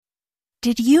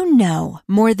Did you know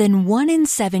more than 1 in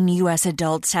 7 U.S.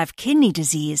 adults have kidney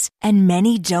disease and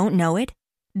many don't know it?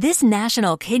 This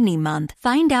National Kidney Month,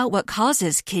 find out what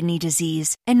causes kidney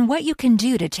disease and what you can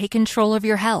do to take control of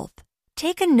your health.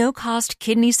 Take a no-cost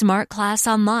Kidney Smart class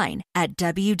online at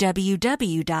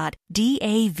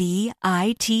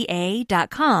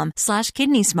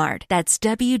www.davita.com/kidneysmart. That's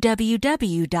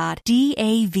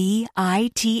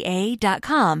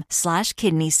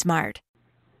www.davita.com/kidneysmart.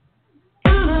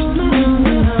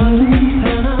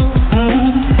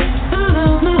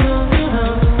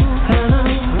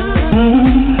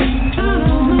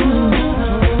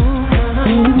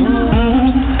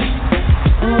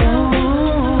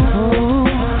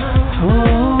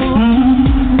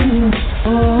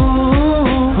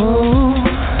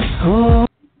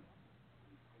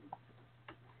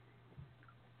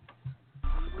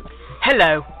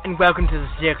 Hello, and welcome to the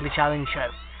Circular Challenge Show.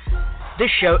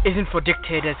 This show isn't for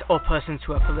dictators or persons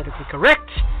who are politically correct,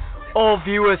 or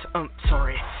viewers,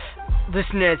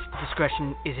 listeners'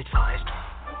 discretion is advised.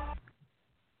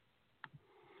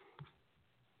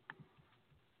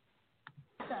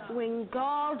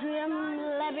 Wingardium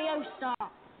Leviosa.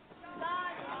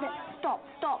 Stop.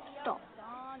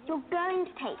 You're going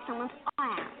to take someone's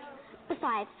eye out.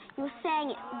 Besides, you're saying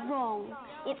it wrong.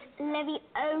 It's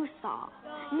Leviosa,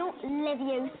 not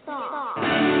Leviosa.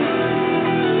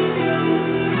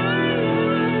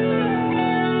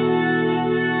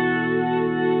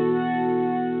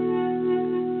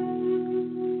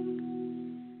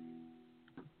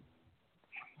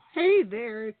 Hey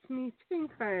there, it's me,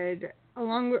 Spinkhead,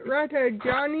 along with Retta,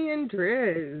 Johnny, and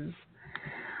Driz.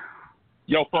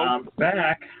 Yo, folks, I'm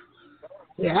back.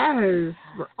 Yes,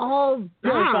 we're all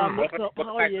back. What's up?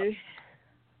 How are you?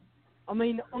 I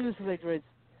mean, honestly, Driz,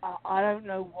 I don't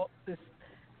know what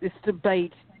this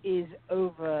debate is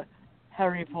over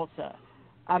Harry Potter.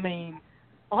 I mean,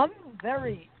 I'm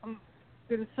going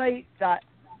to say that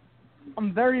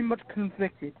I'm very much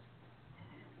conflicted.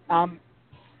 I'm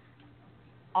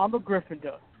a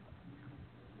Gryffindor.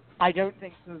 I don't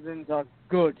think Slytherins are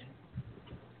good,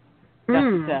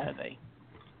 necessarily.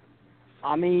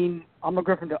 I mean, I'm a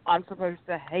Gryffindor. I'm supposed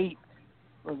to hate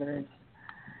Slytherins.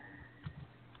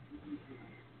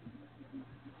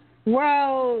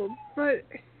 Well, but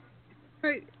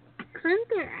couldn't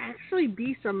there actually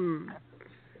be some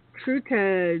truth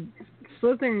to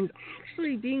Slytherins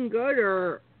actually being good,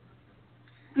 or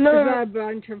is that a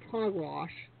bunch of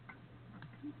hogwash?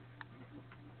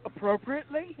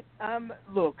 Appropriately?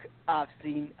 Look, I've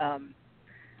seen, I'm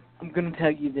going to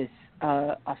tell you this.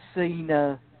 I've seen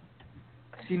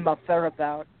my fair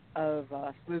amount of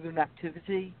Slytherin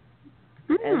activity,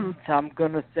 and I'm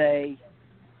going to say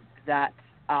that,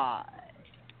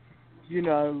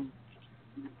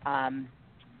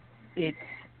 it's,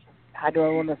 how do I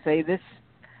want to say this?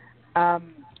 Well,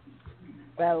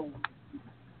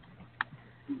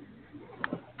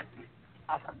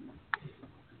 I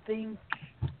think,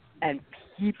 and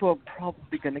people are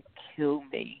probably going to kill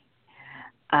me,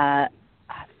 I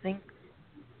think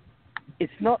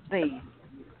it's not they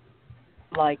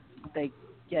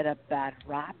get a bad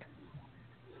rap.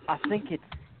 I think it's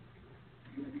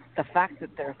the fact that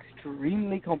they're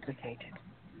extremely complicated.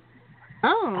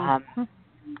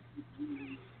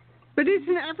 But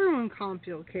isn't everyone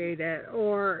complicated,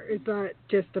 or is that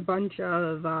just a bunch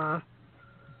of, what's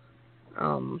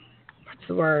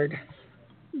the word?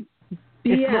 BS.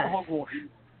 It's not hogwash.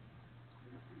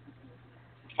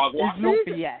 It's not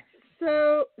BS.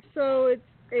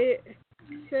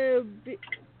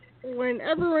 When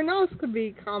everyone else could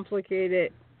be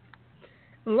complicated,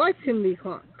 and life can be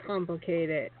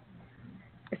complicated,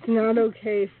 it's not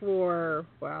okay for,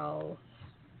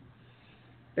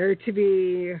 there to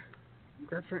be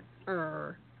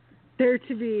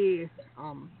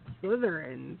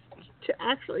Slytherins to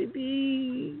actually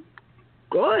be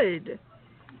good.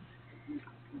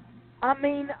 I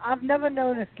mean, I've never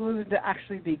known a Slytherin to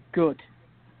actually be good,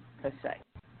 per se.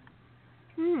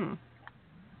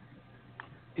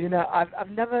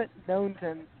 I've never known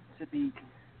them to be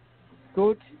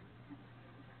good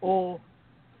or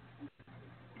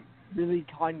really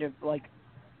kind of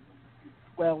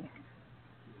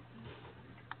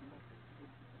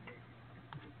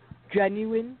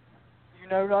genuine. You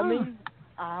know what I mean?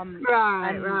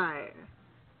 Right.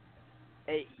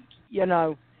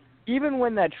 Even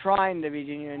when they're trying to be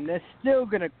genuine, they're still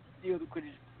going to steal the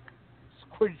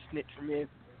Quidditch snitch from you.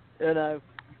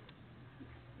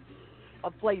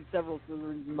 I've played several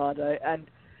Slytherins in my day, and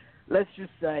let's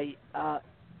just say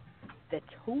they're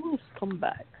total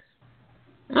scumbags.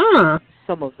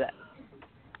 Some of them.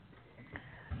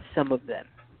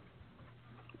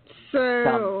 So,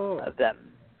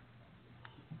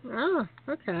 Oh,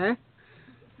 okay.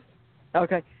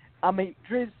 Okay. I mean,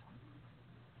 Driz,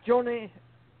 Johnny,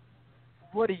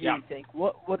 what do you think?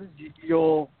 What is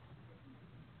your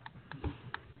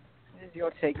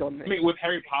take on this? I mean, with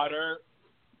Harry Potter,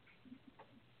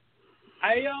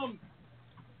 I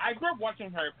grew up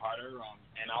watching Harry Potter,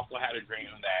 and also had a dream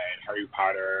that Harry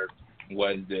Potter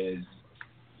was this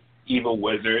evil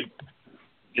wizard.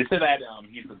 They said that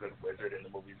he's a good wizard in the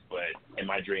movies, but in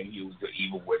my dream he was the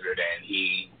evil wizard, and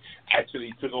he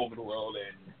actually took over the world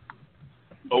and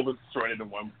overthrown it at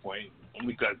one point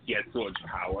because he had so much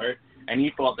power, and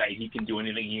he thought that he can do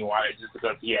anything he wanted just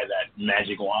because he had that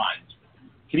magic wand.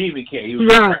 He didn't even care. He was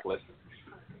just reckless.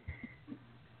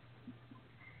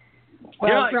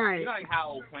 Well, you know, like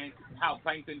how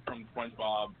Plankton from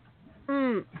SpongeBob,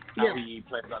 how he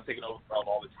plans on taking over the world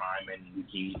all the time, and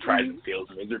he tries and fails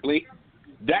miserably.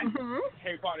 That's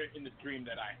Harry Potter in the dream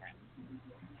that I had.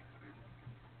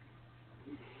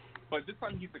 But this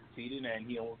time he succeeded, and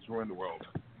he almost ruined the world.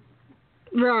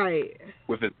 Right.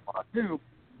 With his plot. Who?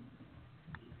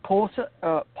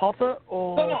 Potter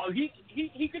or? No, he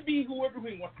could be whoever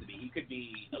he wants to be. He could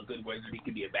be a good wizard. He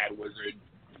could be a bad wizard.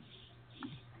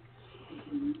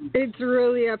 It's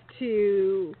really up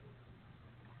to.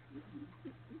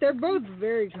 They're both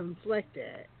very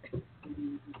conflicted.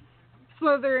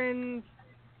 Slytherins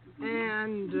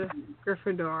and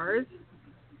Gryffindors,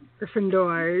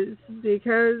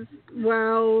 because,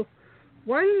 well,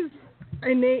 one's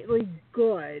innately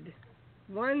good.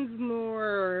 One's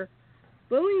more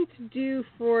willing to do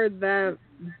for themselves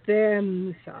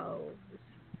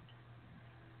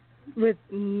with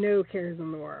no cares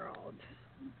in the world.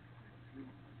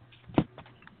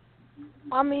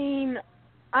 I mean,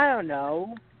 I don't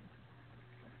know.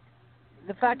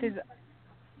 The fact is,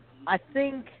 I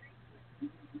think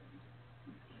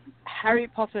Harry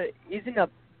Potter isn't a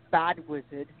bad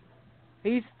wizard.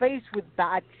 He's faced with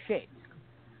bad shit.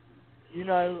 You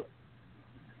know.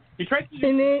 He tries to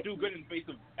do good in the face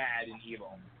of bad and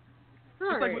evil.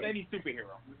 Just like with any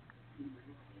superhero.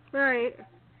 Right.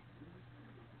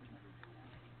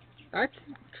 That's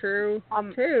true,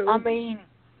 too. I mean,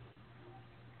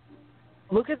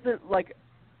 look at the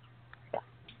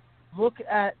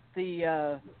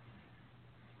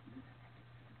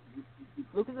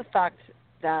fact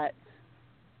that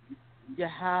you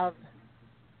have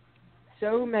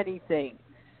so many things,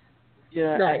 you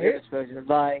know, at your disposal.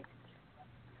 Like,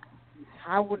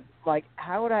 how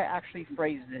would I actually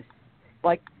phrase this?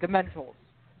 Like, Dementors.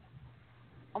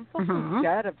 I'm fucking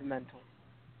scared of Dementors,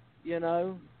 you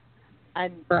know?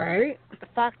 And the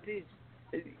fact is,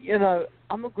 you know,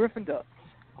 I'm a Gryffindor.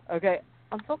 Okay,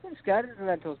 I'm fucking scared of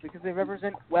Dementors because they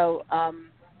represent,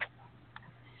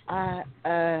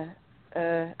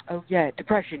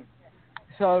 depression.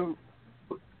 So,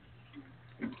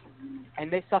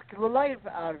 and they suck the life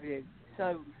out of you.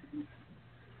 So,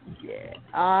 yeah,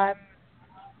 I'm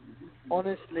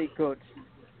honestly good.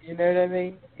 You know what I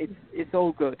mean? It's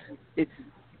all good.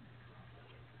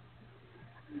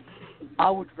 I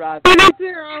would rather. But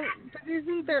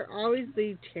isn't there always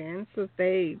the chance that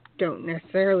they don't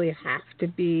necessarily have to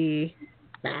be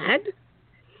bad?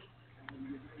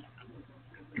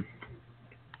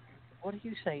 What are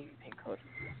you saying, Pinkhood?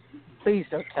 Please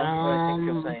don't tell me what I think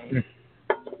you're saying.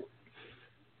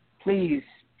 Please,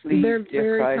 they're dear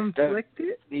very Christ,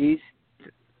 conflicted. Please.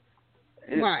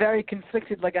 What? Very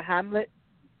conflicted, like a Hamlet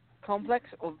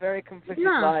complex, or very conflicted,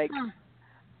 like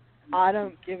I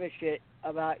don't give a shit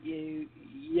about you.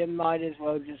 You might as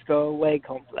well just go away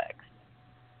complex.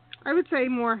 I would say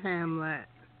more Hamlet.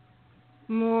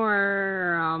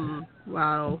 More,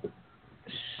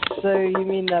 So you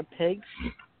mean the pigs?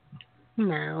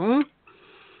 No.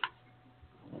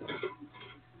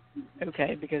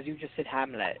 Okay, because you just said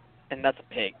Hamlet, and that's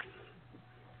a pig.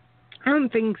 I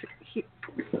don't think it's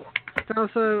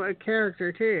also a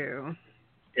character, too.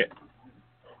 Yeah.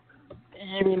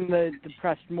 You mean the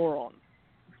depressed moron?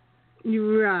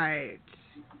 You're right.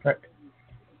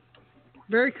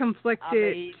 Very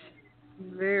conflicted.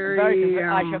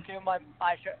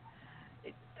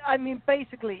 I mean,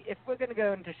 basically, if we're going to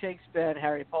go into Shakespeare and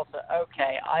Harry Potter,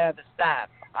 okay, I understand.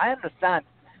 I understand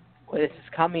where this is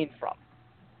coming from.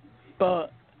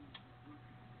 But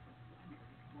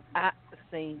at the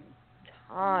same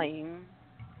time,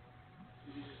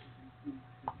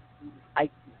 I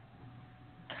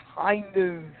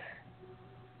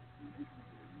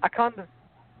kind of,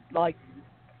 like,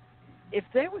 if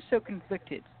they were so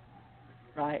conflicted,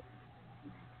 right,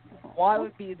 why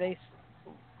would they,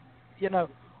 you know,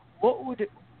 what would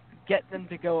get them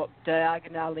to go up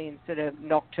diagonally instead of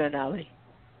nocturnally?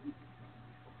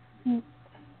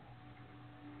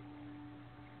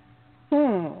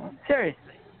 Seriously.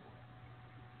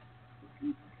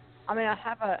 I mean, I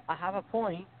have a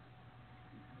point.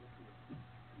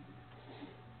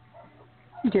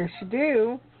 Yes, you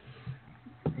do.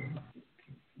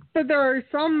 But there are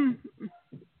some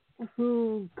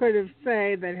who could have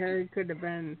said that Harry could have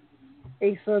been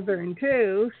a Slytherin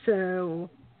too, so...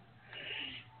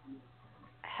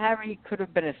 Harry could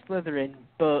have been a Slytherin,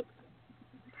 but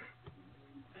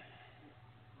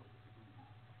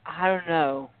I don't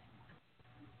know.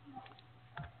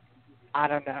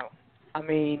 I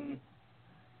mean...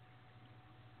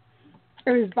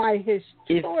 It was by his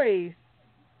choice.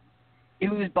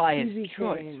 It was by his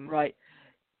choice, right?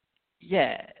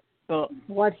 Yeah, but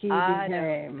what he I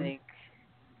became.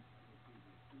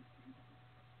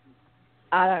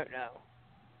 I don't know.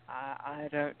 I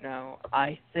don't know.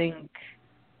 I think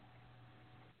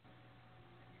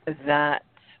that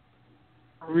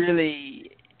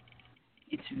really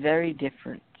it's very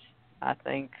different. I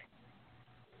think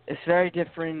it's very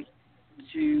different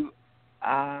to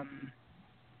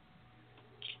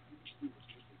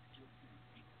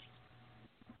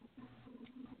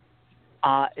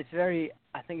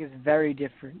I think it's very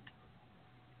different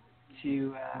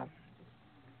to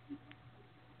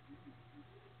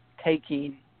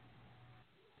taking,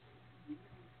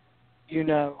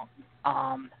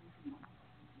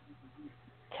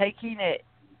 taking it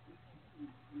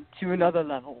to another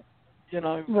level,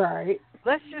 Right.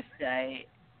 Let's just say,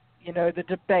 the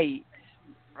debate,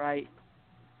 right?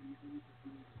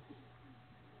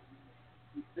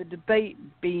 The debate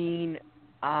being,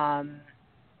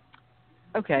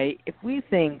 okay, if we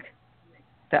think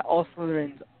that all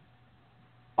Slytherins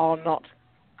are not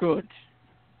good,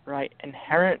 right,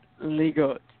 inherently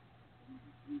good,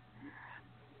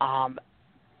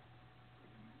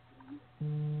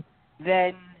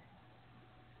 then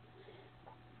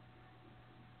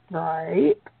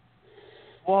right,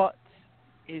 what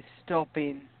is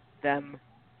stopping them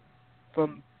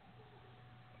from...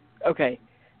 Okay,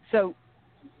 so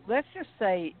let's just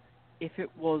say if it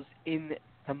was in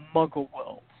the Muggle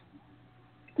world,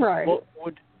 right, what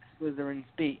would Slytherins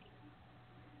be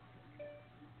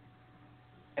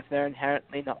if they're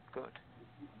inherently not good?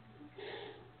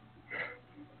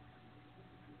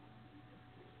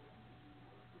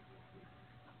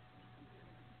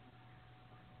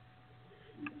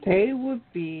 they would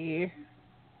be.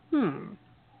 Trying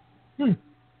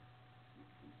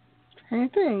to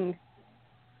think.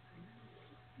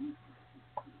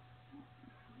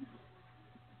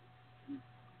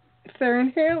 If they're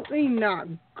inherently not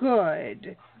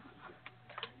good.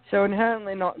 So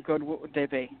inherently not good, what would they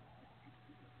be?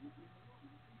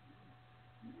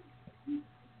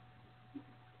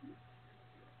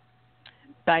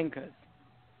 Bankers,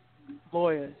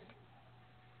 lawyers,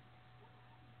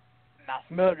 mass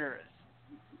murderers,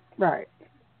 Right.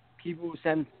 people who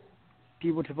send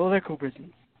people to political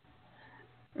prisons.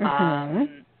 Mm-hmm.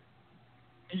 I'm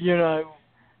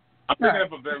thinking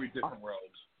of a very different world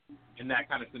in that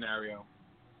kind of scenario.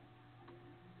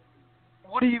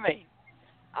 What do you mean?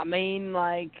 I mean,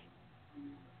 like...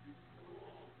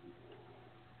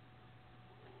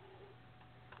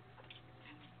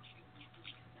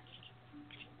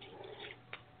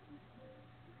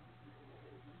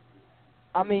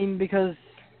 I mean, because...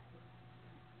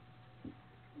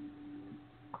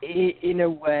 in a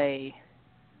way,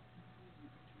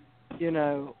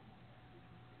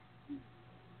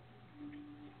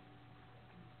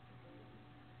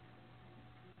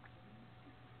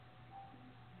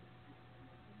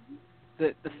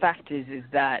 the fact is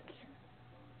that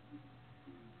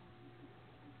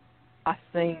I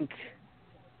think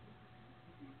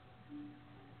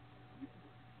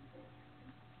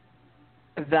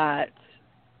that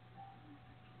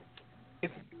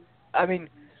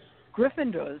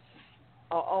Gryffindors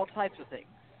are all types of things,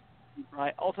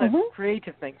 right? All types of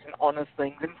creative things and honest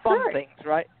things and fun things,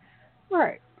 right?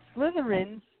 Right.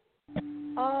 Slytherins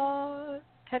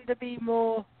tend to be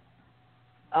more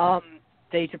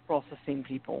data processing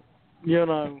people,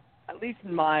 at least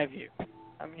in my view.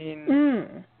 I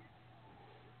mean,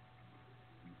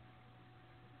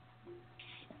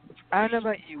 I don't know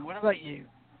about you. What about you?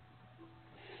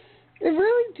 It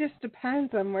really just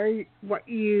depends on what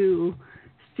you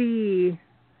see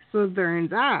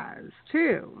Slytherins as,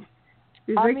 too.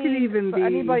 They could even be...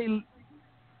 Anybody,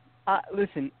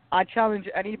 listen, I challenge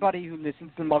anybody who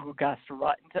listens to the MuggleCast to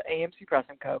write into AMC Press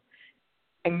 & Co.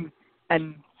 and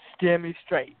steer me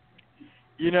straight.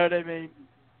 You know what I mean?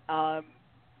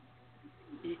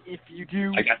 If you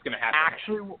do... Like, that's going to happen.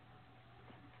 Actually...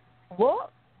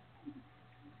 What?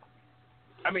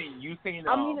 I mean, you saying...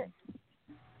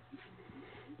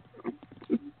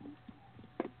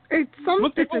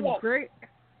 Look, it's people a won't. great.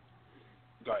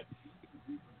 Go ahead.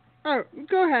 Oh,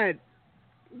 go ahead.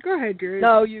 Go ahead, Drew.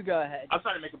 No, you go ahead. I was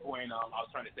trying to make a point. I was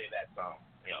trying to say that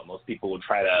most people will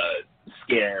try to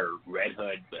scare Red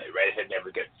Hood, but Red Hood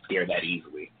never gets scared that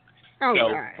easily. Oh,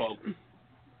 So, right. folks,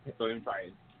 so I'm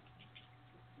trying.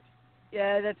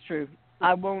 Yeah, that's true.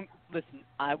 I won't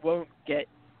get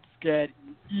scared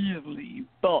easily,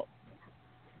 but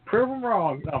Prove them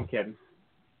wrong. No, I'm kidding.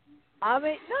 I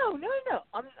mean, no.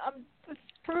 I'm just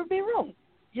prove me wrong.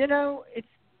 You know, it's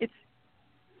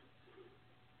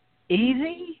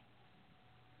easy.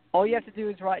 All you have to do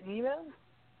is write an email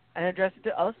and address it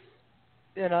to us.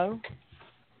 You know,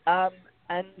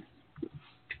 and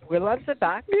we'll answer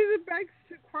back. It begs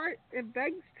to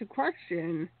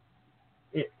question.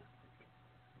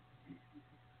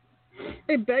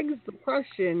 It begs the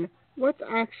question: what's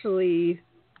actually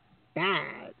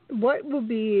bad? What would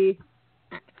be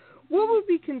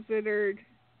considered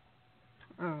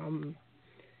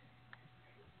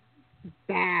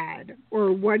bad,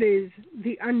 or what is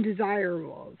the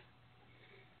undesirables?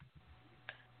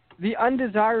 The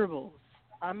undesirables.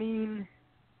 I mean,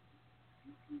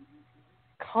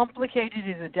 complicated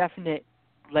is a definite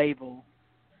label,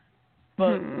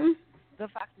 but the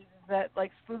fact is that,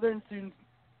 like, Slytherin students,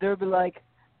 they'll be like,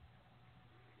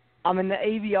 I mean, the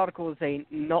AV article was saying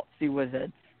Nazi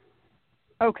wizards.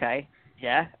 Okay,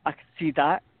 yeah, I can see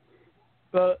that.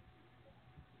 But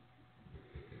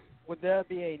would there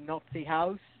be a Nazi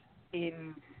house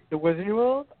in the Wizarding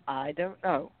World? I don't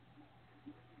know.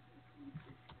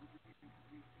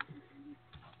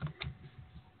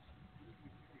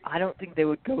 I don't think they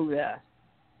would go there.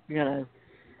 You know,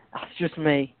 that's just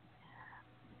me.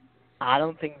 I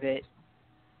don't think that,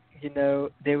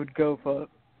 they would go for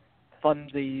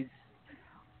funsies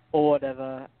or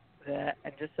whatever there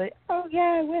and just say, oh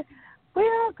yeah, we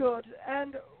are good,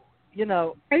 and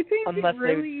I think unless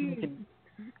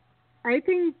I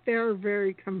think they're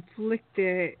very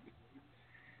conflicted,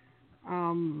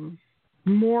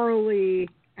 morally,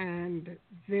 and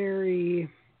they're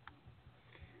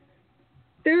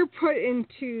put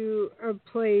into a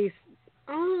place.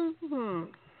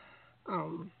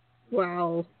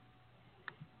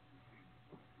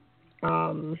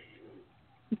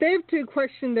 They have to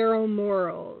question their own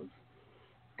morals,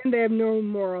 and they have no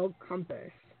moral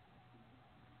compass.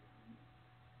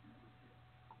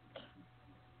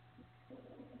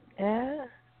 Yeah.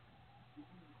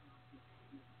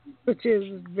 Which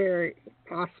is very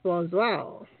possible as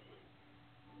well.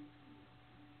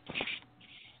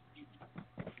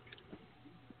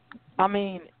 I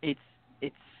mean, it's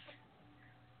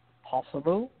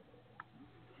possible,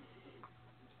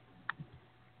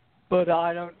 but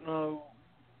I don't know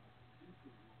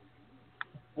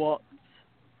what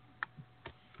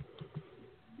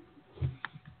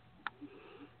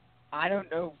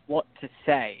to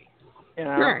say.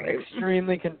 Right. I'm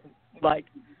extremely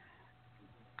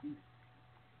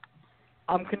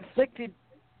I'm conflicted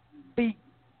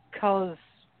because,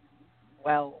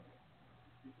 well,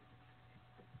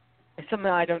 it's something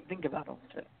I don't think about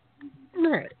often.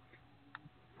 Right.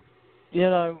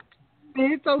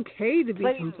 It's okay to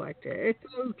be conflicted. It's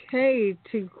okay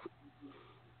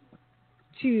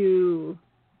to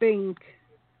think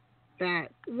that,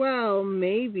 well,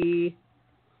 maybe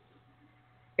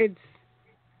it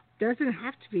doesn't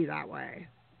have to be that way.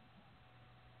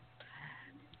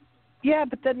 Yeah,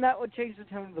 but then that would change the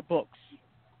tone of the books.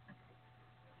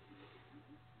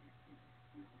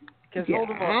 Because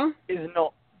Voldemort is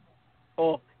not,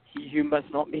 or he who must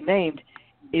not be named,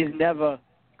 is never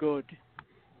good.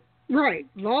 Right.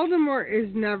 Voldemort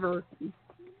is never,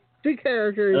 the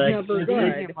character is never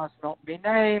good. He must not be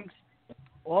named.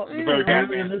 What?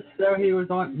 Apparently in this show he was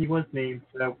named,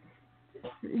 so.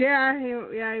 Yeah, he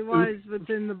was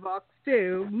within the box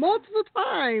too, multiple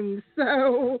times.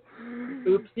 So,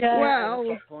 oops. Yeah. Well,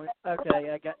 point. Okay,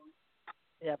 I got.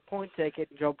 Yeah, point taken.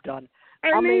 Job done.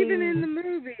 And even in the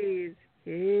movies,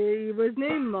 he was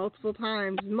named multiple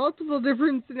times, multiple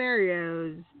different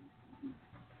scenarios.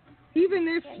 Even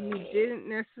if you didn't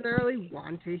necessarily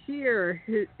want to hear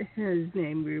his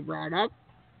name be brought up,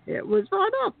 it was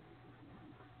brought up.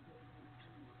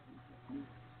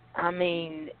 I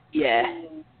mean, yeah.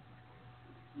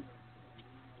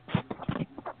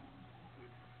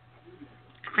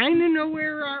 Kind of know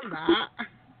where I'm at.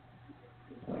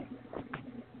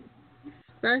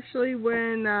 Especially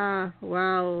when, the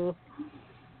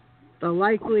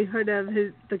likelihood of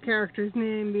the character's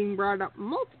name being brought up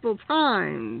multiple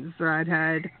times,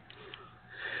 Redhead.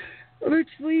 Which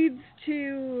leads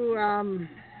to,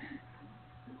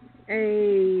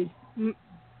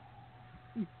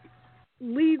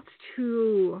 leads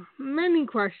to many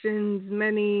questions,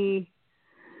 many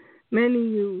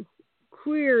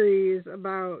queries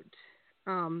about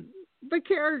the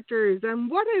characters, and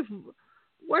what if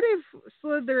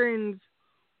Slytherins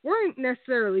weren't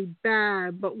necessarily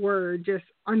bad, but were just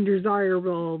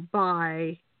undesirable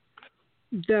by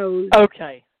those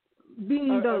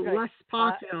being the less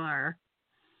popular.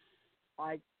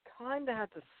 I kind of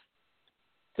had to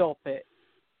stop it.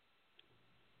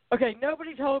 Okay,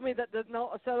 nobody told me that there's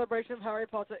not a celebration of Harry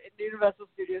Potter in Universal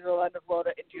Studios Orlando,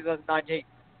 Florida in 2019.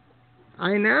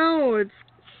 I know, it's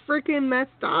freaking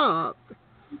messed up.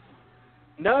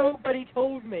 Nobody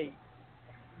told me.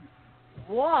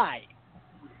 Why?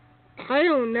 I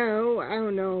don't know I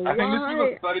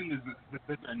why. think this is a sudden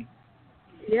decision.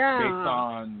 Yeah. Based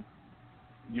on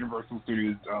Universal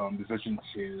Studios' decision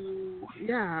to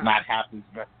not have this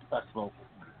festival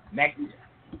next year.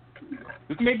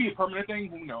 This may be a permanent thing.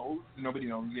 Who knows? Nobody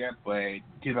knows yet. But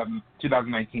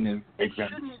 2019 is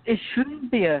exempt. It shouldn't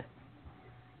be a.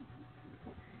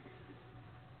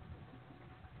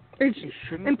 It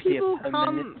shouldn't and people be a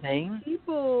permanent thing.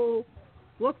 People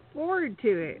look forward to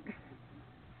it.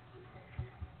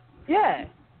 Yeah.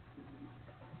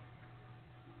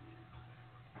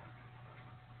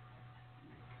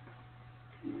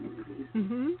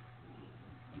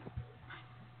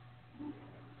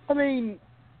 I mean,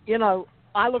 you know,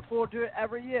 I look forward to it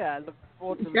every year. I look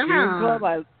forward to the June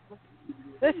Club.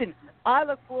 Listen, I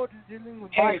look forward to dealing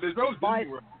with there's no Disney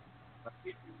World.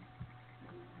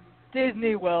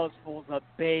 Disney World's full of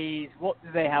bees. What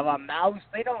do they have? A mouse?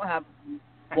 They don't have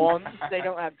wands. They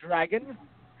don't have dragons.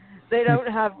 They don't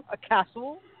have a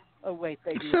castle. Oh, wait,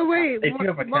 they do. So, wait,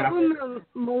 what would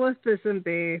Maleficent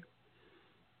be?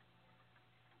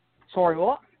 Sorry,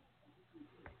 what?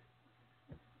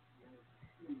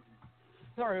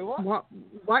 Sorry, what?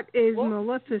 What is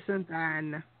Maleficent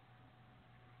then?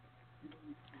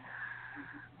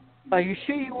 Are you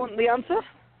sure you want the answer?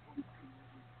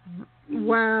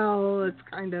 Well, it's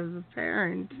kind of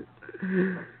apparent.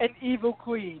 An evil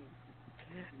queen.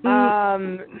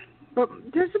 But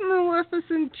doesn't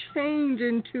Maleficent change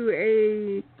into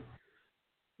a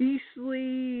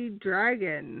beastly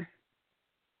dragon?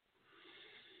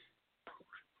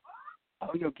 Oh,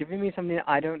 you're giving me something that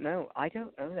I don't know. I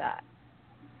don't know that.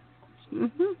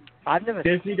 Mm-hmm. I've never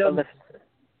Disney seen doesn't.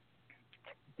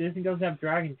 Disney doesn't have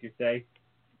dragons, you say?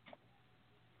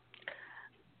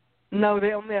 No,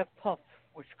 they only have Puff,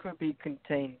 which could be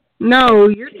contained. No,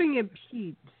 you're thinking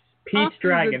Pete's. Pete's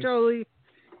dragon.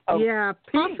 Yeah,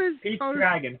 Puff is Pete's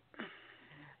dragon.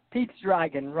 Pete's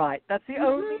dragon, right. That's the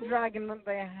only dragon that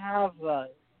they have, though.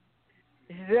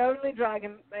 This is the only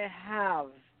dragon that they have.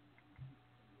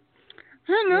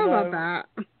 I don't know about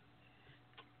that.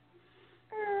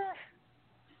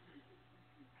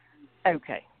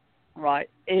 Okay, right.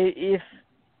 If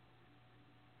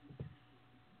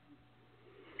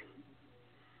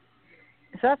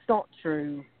that's not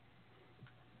true,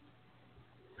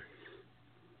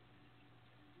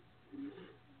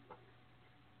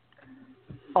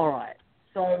 all right.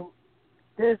 So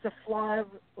there's a fly.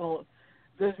 Well,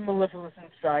 there's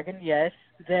Maleficent's dragon. Yes,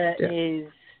 there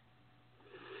is.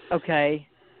 Okay.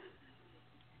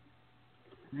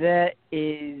 There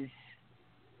is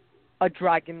a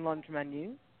dragon lunch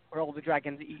menu where all the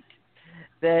dragons eat.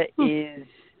 There is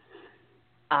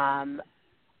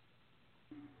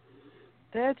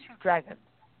there are 2 dragons.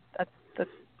 That's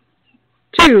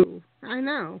 2. I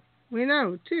know. We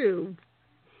know 2.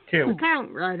 2. We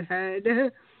count, Redhead.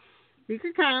 We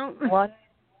can count. 1,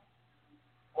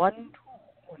 2,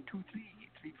 3,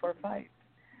 3, 4, 5.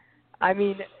 I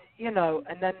mean, you know,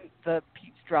 and then the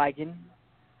Pete's dragon.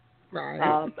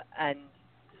 Right.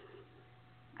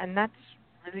 And that's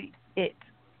really it.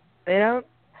 They don't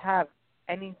have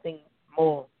anything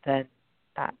more than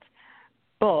that.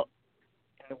 But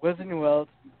in the Wizarding World,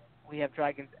 we have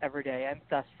dragons every day,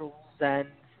 ancestrals and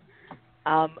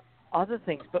other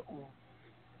things. But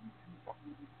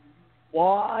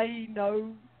why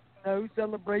no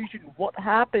celebration? What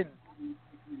happened?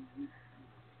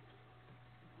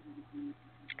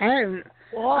 I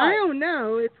don't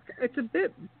know. It's a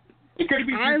bit. It could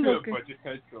be too good, but just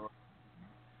because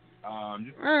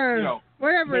you know,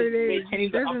 whatever it is,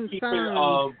 maintaining the upkeep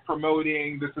of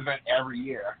promoting this event every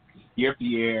year after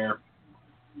year,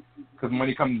 because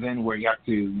money comes in where you have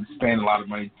to spend a lot of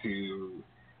money to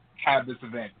have this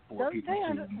event for people.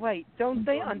 Don't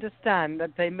they understand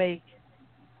that they make?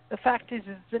 The fact is,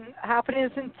 it's been happening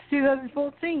since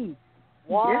 2014.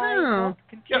 Why not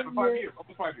continue? Yeah, for 5 years. Up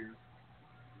to 5 years.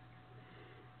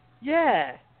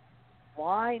 Yeah.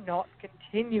 Why not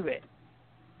continue it?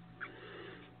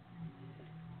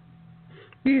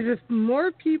 Because if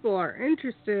more people are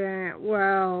interested in it,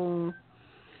 well,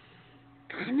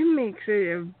 kind of makes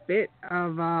it a bit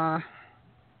of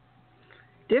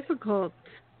difficult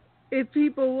if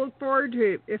people look forward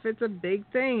to it, if it's a big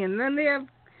thing. And then they have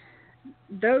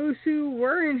those who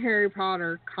were in Harry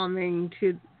Potter coming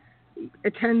to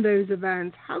attend those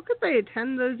events. How could they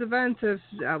attend those events if,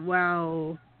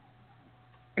 well,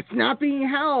 it's not being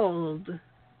held?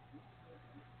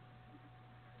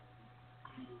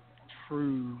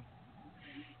 True.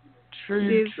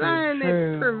 Then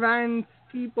it prevents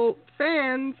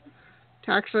fans,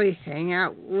 to actually hang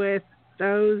out with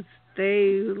those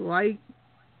they like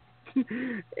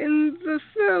in the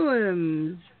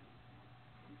films.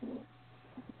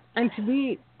 And to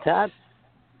meet That's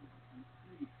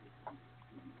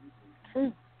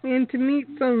true. And to meet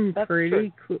some That's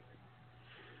pretty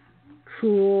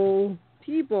cool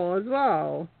people as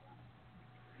well,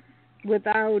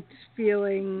 without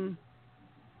feeling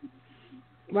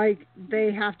like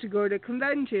they have to go to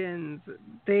conventions.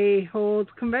 They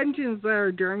hold conventions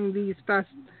there during this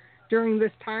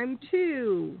time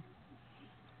too.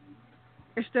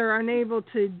 If they're unable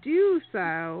to do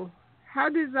so, how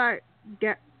does that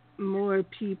get more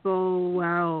people,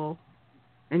 well,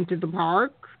 into the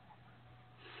park?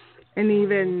 And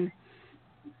even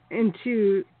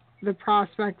into the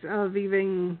prospect of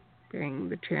even getting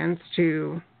the chance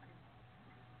to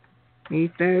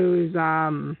meet those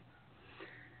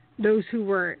who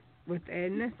were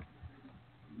within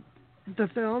the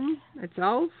film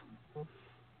itself?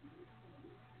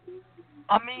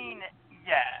 I mean,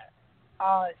 yeah.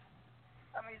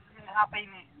 It's been happening.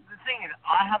 The thing is,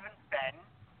 I haven't been.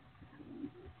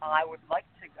 I would like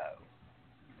to go.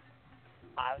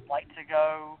 I would like to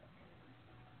go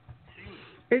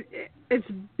to. It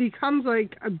becomes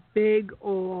like a big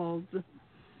old,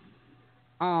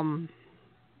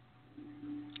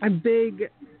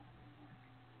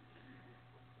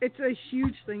 it's a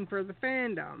huge thing for the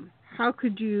fandom. How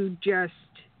could you just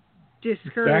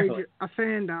discourage a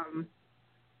fandom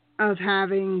of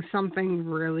having something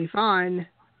really fun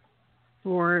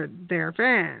for their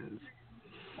fans?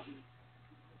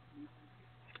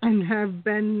 And have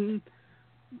been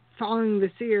following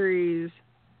the series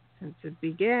since it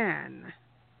began.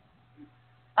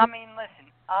 I mean,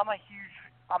 listen, I'm a huge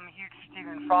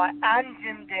Stephen Fry and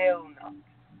Jim Dale nut.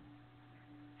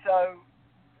 So,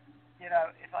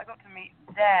 if I got to meet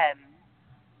them,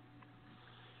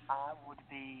 I would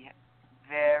be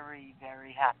very,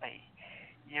 very happy.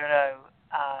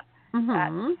 That's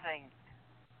the thing.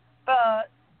 But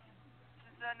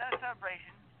since there are no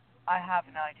celebrations, I have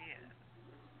an idea.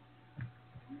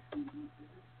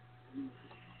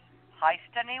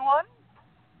 Heist anyone?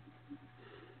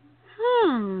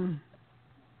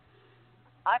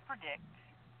 I predict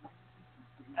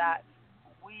that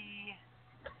we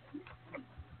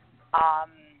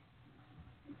form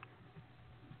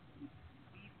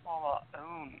our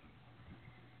own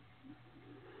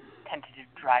tentative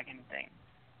dragon thing.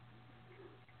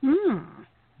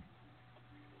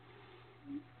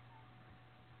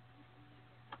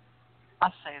 I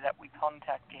say that we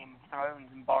contact Game of Thrones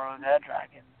and borrow their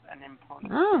dragons and implant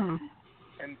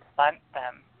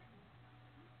them.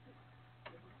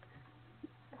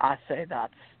 I say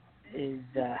that is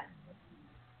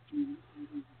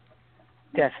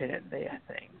definitely a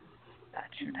thing that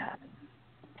should happen.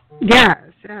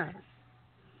 Yes.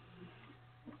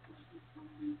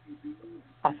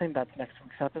 I think that's next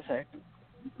week's episode.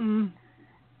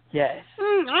 Yes. I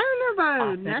don't know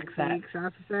about next week's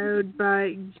episode,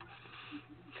 but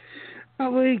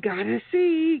we gotta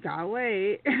see. Gotta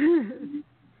wait.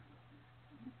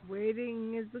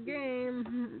 Waiting is the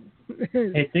game.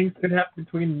 Hey, things could happen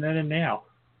between then and now.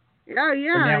 Oh,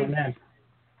 yeah. From now and then.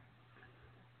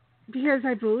 Because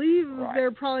I believe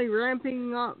they're probably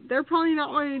ramping up. They're probably not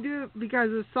going to do it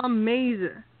because of some maze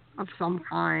of some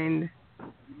kind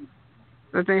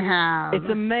that they have. It's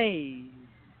a maze.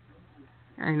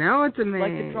 I know it's a maze.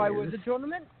 Like the Triwizard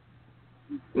Tournament?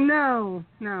 No,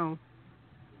 not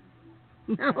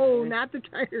the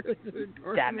Triwizard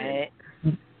Tournament. Damn it.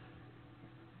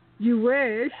 You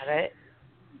wish. Damn it.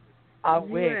 I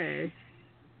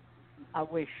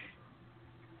wish.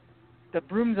 The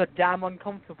brooms are damn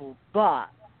uncomfortable, but, I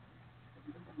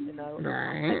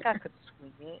think I could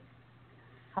swing it.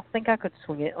 I think I could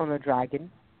swing it on a dragon.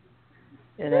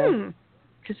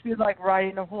 Just be like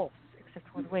riding a horse,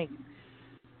 except with wings.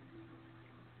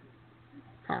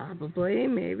 Probably,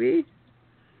 maybe.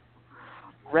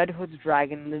 Red Hood's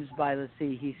dragon lives by the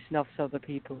sea. He snuffs other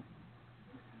people.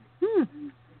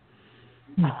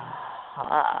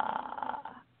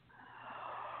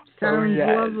 Sounds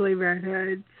lovely, Red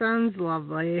Hood. Sounds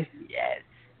lovely. Yes.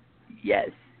 yes,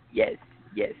 yes,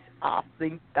 yes. I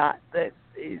think I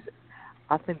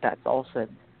think that's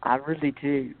awesome. I really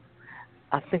do.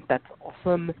 I think that's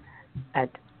awesome and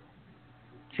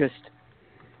just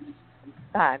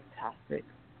fantastic.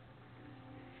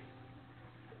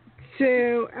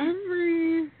 So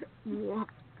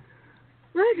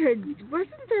Redhead,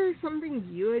 wasn't there something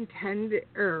you attended,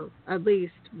 or at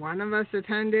least one of us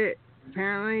attended?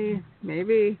 Apparently,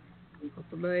 maybe,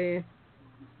 possibly,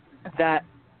 That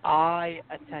I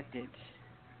attended.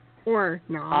 or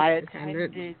not I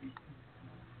attended. attended.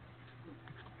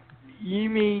 You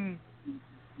mean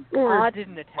Or I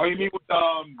didn't attend? Oh, you mean with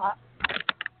I,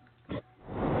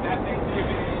 that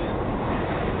Thanksgiving?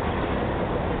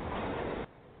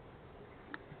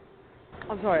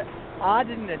 I'm sorry, I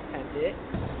didn't attend it.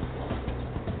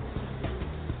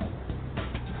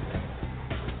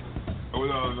 Or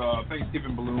the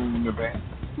Thanksgiving balloon event?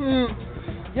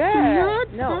 Yeah,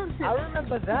 Not no, something. I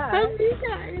remember that. Have you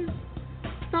guys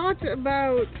thought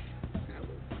about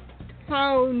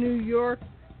how New York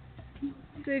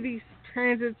City's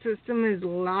transit system is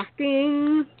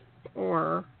lacking,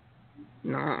 or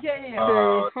not? Yeah.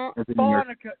 So, how,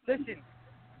 Barnacle, listen.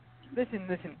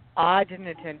 I didn't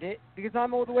attend it because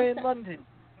I'm all the way in London.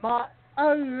 My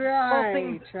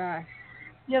right.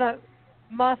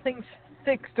 my thing's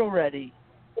fixed already.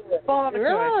 Barnacle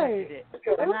Right. attended it.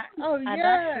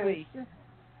 Yes.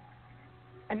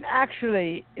 And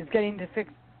actually is getting to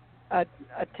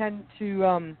attend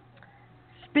to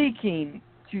speaking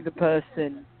to the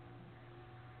person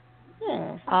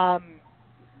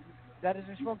that is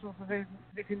responsible for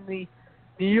fixing the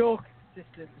New York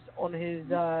systems on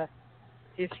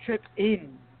his trip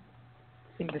in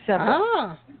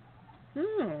December.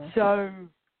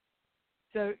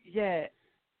 So yeah,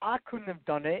 I couldn't have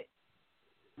done it.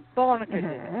 Barnacle did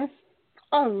it.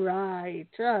 Oh, right.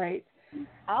 I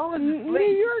was New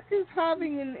asleep. York is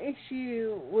having an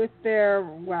issue with their,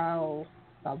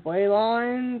 subway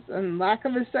lines and lack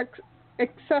of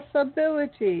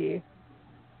accessibility,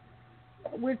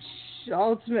 which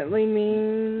ultimately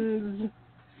means,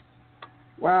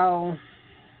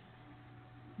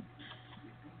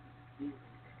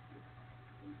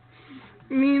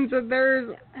 that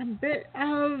there's a bit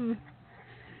of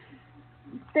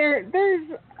there's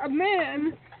a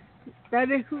man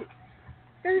there's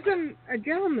a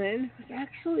gentleman who's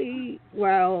actually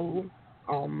on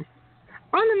a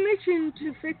mission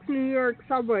to fix New York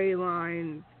subway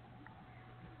lines,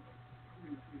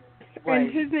 Right.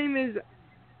 and his name is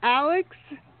Alex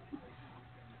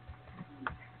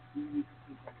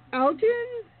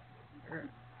Elgin.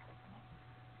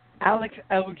 Alex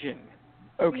Elgin.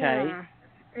 Okay. Yeah.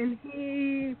 And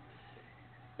he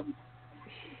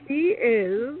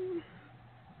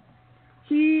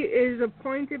was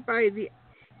appointed by the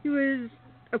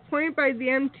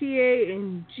MTA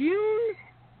in June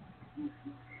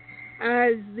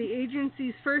as the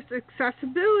agency's first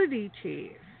accessibility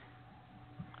chief.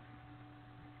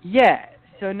 Yeah.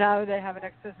 So now they have an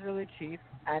accessibility chief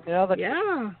and another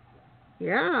chief.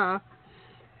 Yeah.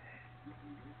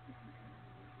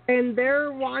 And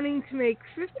they're wanting to make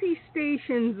 50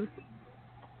 stations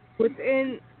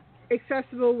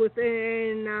accessible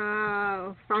within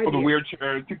 5 For years. the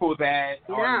wheelchairs, people that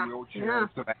are in wheelchairs,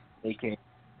 so that they can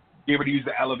be able to use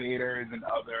the elevators and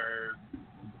other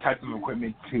types of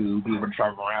equipment to be able to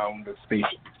travel around the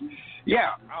station.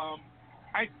 Yeah,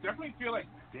 I definitely feel like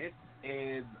this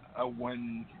is a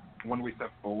one-way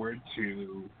step forward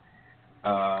to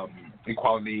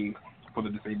equality for the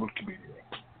disabled community.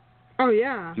 Oh,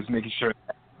 yeah. Just making sure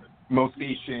that most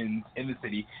stations in the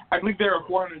city, I believe there are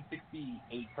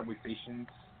 468 subway stations.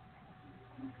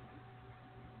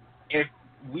 If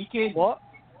we can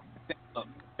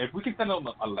send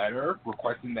a letter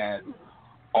requesting that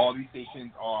all these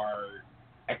stations are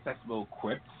accessible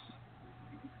equipped,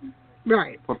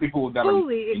 right, for people that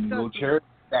are in wheelchairs,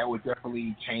 that would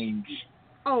definitely change.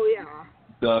 Oh, yeah.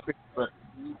 The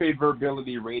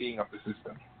favorability rating of the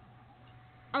system.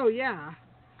 Oh, yeah.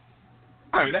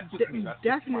 I mean, that's just me. That's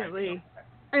definitely.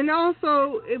 And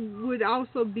also, it would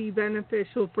also be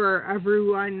beneficial for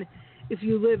everyone, if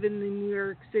you live in the New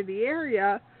York City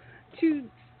area, to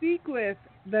speak with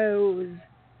those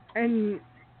and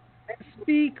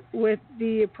speak with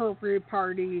the appropriate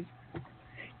parties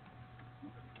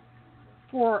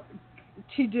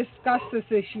to discuss this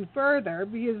issue further,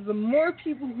 because the more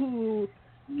people who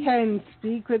can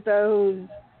speak with those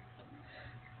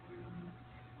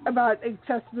about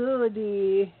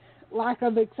accessibility, lack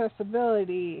of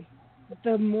accessibility,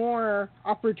 the more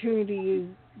opportunities,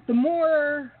 the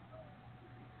more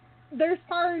there's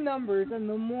higher numbers, and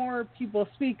the more people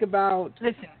speak about.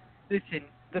 Listen.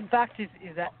 the fact is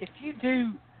that if you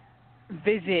do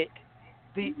visit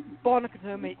Barnacle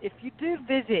told me, if you do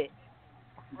visit,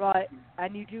 right,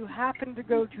 and you do happen to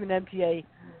go to an MTA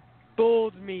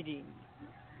board meeting,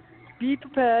 be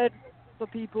prepared for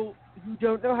people who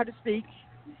don't know how to speak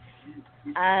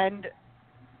and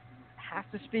have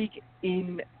to speak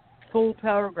in full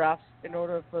paragraphs in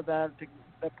order for their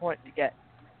point to get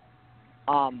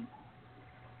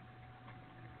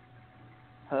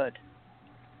heard.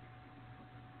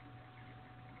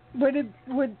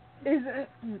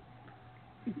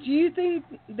 Do you think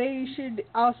they should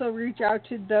also reach out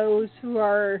to those who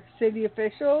are city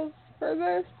officials for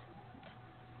this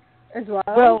as well?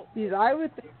 Well, because I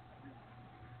would think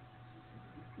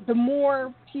the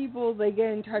more people they get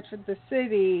in touch with the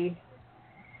city,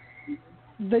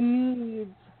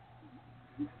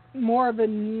 more of a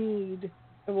need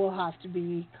it will have to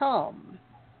become.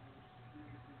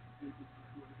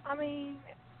 I mean,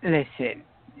 listen,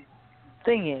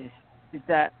 thing is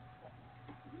that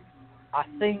I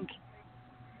think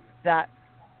that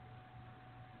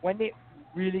when it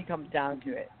really comes down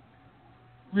to it,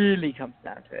 the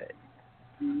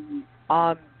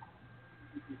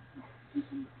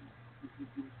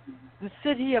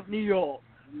city of New York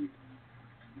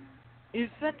is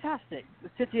fantastic. The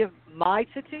city of my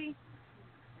city,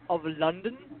 of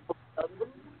London,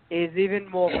 is even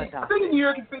more I fantastic. think New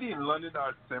York City and London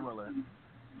are similar.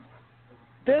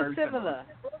 They're Very similar.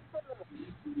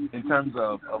 in terms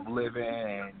of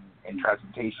living and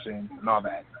transportation and all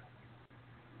that.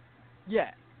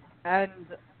 Yeah, and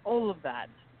all of that.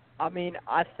 I mean,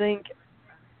 I think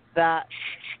that,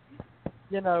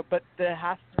 but there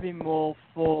has to be more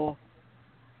for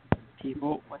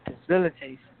people with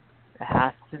disabilities. There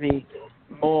has to be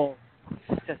more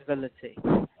accessibility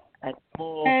and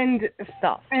more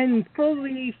stuff. And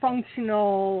fully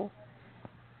functional,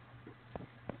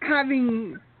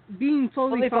 being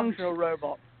fully functional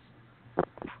robots.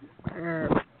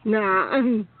 Not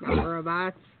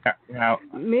robots. Now,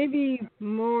 Maybe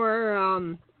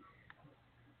more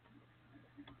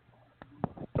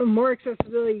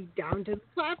accessibility down to the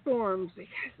platforms,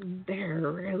 because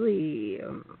there really,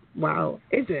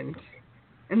 isn't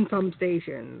in some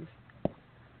stations.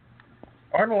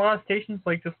 Aren't a lot of stations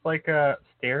just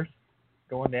stairs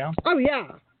going down? Oh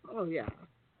yeah.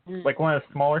 Like one of the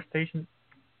smaller stations?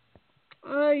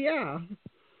 Yeah.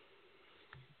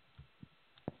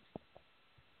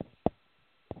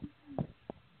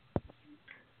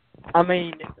 I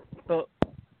mean, but,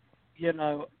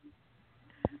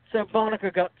 so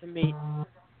Barnacle got to meet,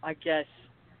 I guess,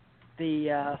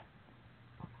 the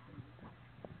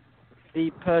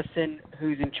person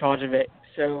who's in charge of it.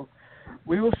 So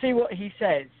we will see what he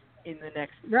says in the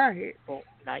next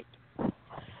fortnight.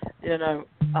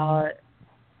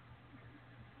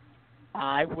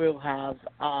 I will have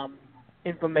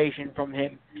information from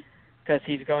him because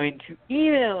he's going to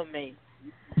email me.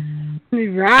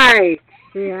 Right.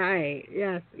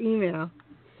 Yes, email.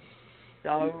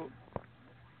 So,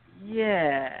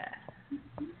 yeah.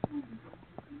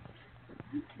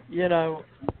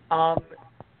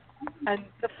 And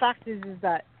the fact is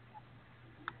that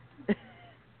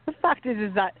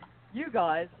you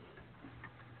guys,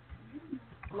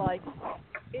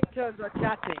 interns are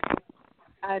chatting,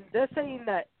 and they're saying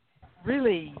that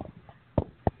really,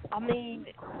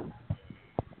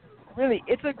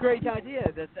 it's a great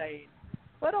idea, they're saying.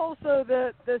 But also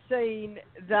they're saying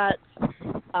that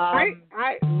I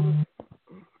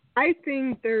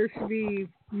think there should be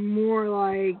more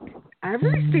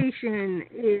every station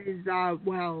is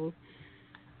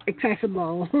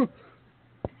accessible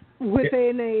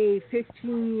within a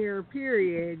 15-year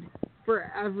period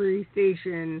for every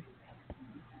station,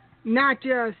 not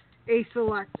just a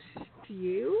select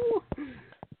few.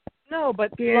 No,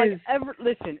 but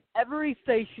every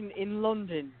station in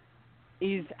London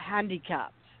is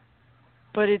handicapped,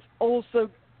 but it's also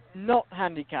not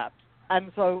handicapped,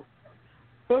 and so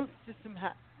both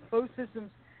systems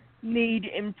need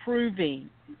improving.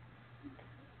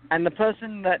 And the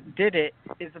person that did it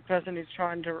is the person who's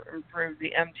trying to improve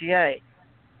the MTA.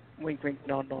 Wink, wink,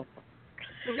 nod, nod.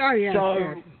 Oh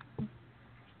yeah.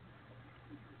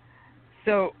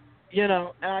 So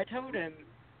and I told him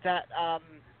that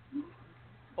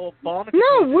or Barnacle.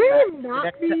 No, would it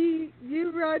not be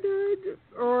you, Redwood,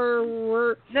 or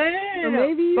were no.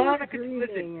 Maybe Barnacle,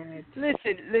 listen.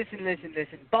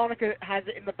 Listen. Barnacle has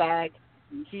it in the bag.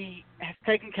 He has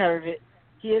taken care of it.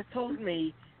 He has told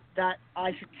me that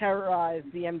I should terrorize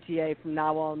the MTA from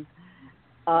now on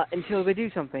until they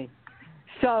do something.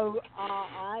 So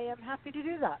I am happy to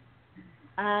do that.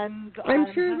 And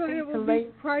I'm sure happy that it to will lay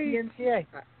be quite. the MTA.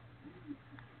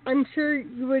 I'm sure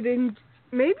you would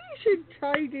maybe you should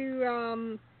try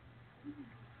to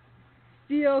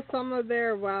steal some of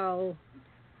their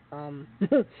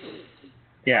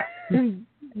Yeah.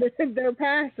 their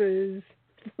passes,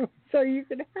 so you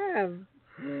could have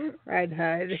Red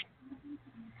Hood.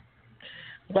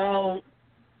 Well,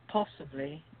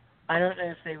 possibly. I don't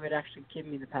know if they would actually give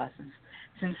me the passes,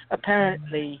 since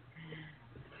apparently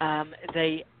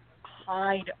they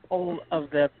hide all of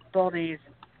their bodies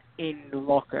in the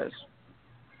lockers.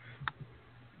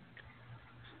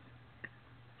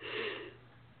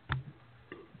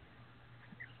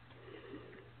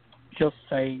 Just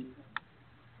saying.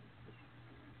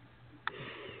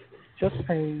 Just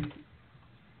saying.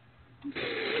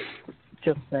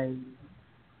 Just saying.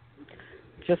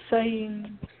 Just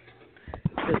saying.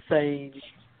 Just saying.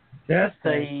 Just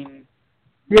saying.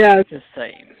 Yeah. Just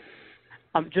saying.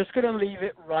 I'm just going to leave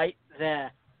it right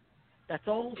there. That's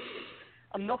all.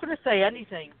 I'm not going to say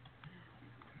anything.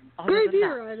 Good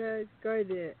idea, Red Hood.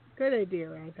 Good idea,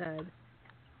 Red Hood.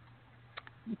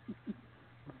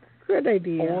 Good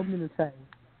idea. All I'm going to say.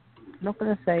 I'm not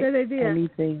going to say Good idea.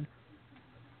 anything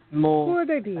more.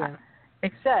 Good idea.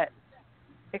 Except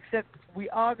we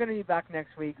are going to be back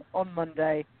next week on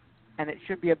Monday, and it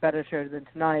should be a better show than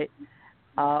tonight.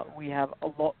 We have a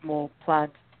lot more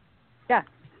planned. Yeah.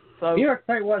 So New York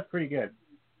Night was pretty good.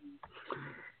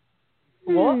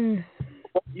 what? New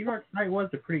York Night was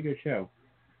a pretty good show.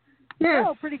 Yeah.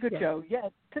 Oh, pretty good show. Yeah,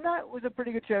 tonight was a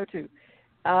pretty good show too.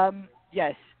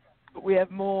 Yes, but we have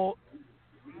more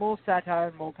satire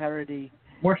and more parody.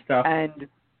 More stuff. And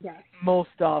more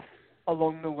stuff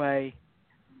along the way.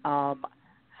 Have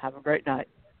a great night.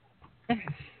 Good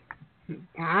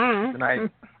night.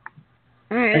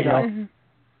 All right.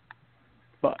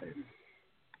 Bye.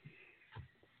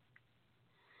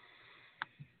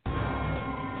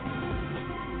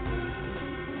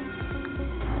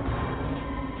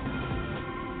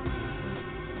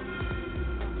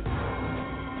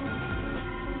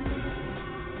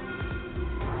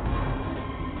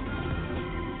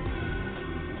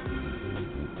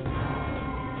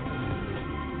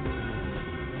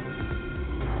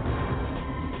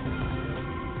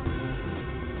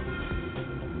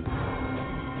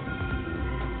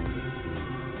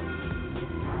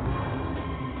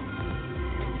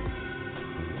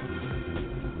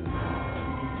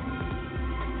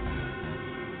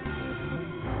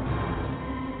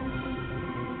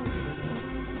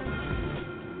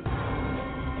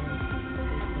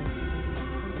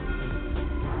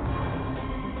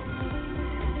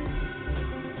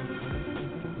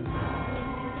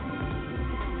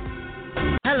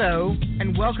 Hello,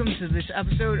 and welcome to this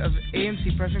episode of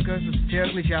AMC Press and Coast with the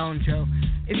Terribly Challenged Show.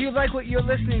 If you like what you're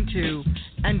listening to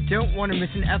and don't want to miss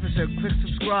an episode, click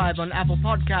subscribe on Apple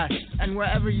Podcasts and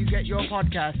wherever you get your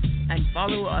podcasts, and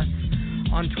follow us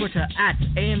on Twitter at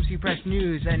AMC Press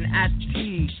News and at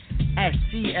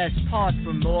TSCS Pod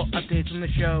for more updates on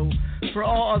the show. For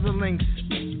all other links,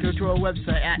 go to our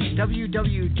website at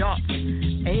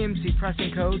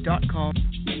www.amcpressandco.com.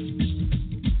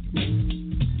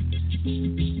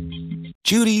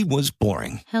 Judy was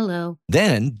boring. Hello.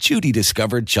 Then Judy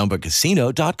discovered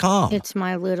ChumbaCasino.com. It's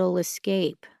my little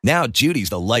escape. Now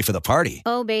Judy's the life of the party.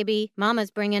 Oh, baby, mama's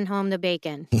bringing home the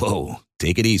bacon. Whoa,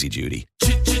 take it easy, Judy.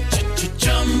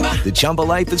 The Chumba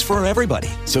life is for everybody.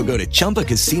 So go to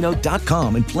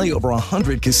ChumbaCasino.com and play over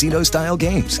 100 casino-style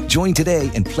games. Join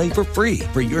today and play for free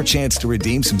for your chance to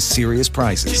redeem some serious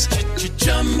prizes.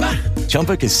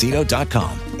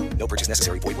 ChumbaCasino.com. No purchase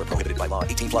necessary. Void where prohibited by law.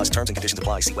 18 plus terms and conditions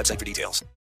apply. See website for details.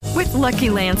 With Lucky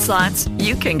Land Slots,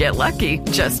 you can get lucky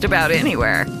just about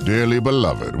anywhere. Dearly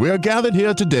beloved, we are gathered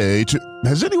here today to...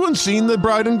 Has anyone seen the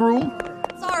bride and groom?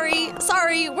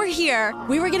 Sorry, we're here.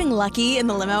 We were getting lucky in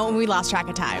the limo and we lost track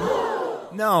of time.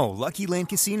 No, Lucky Land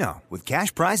Casino, with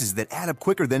cash prizes that add up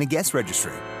quicker than a guest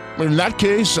registry. In that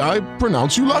case, I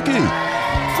pronounce you lucky.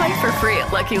 Play for free at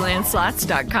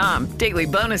LuckyLandSlots.com. Daily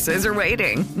bonuses are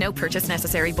waiting. No purchase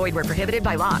necessary. Void where prohibited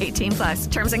by law. 18 plus.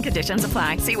 Terms and conditions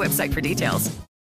apply. See website for details.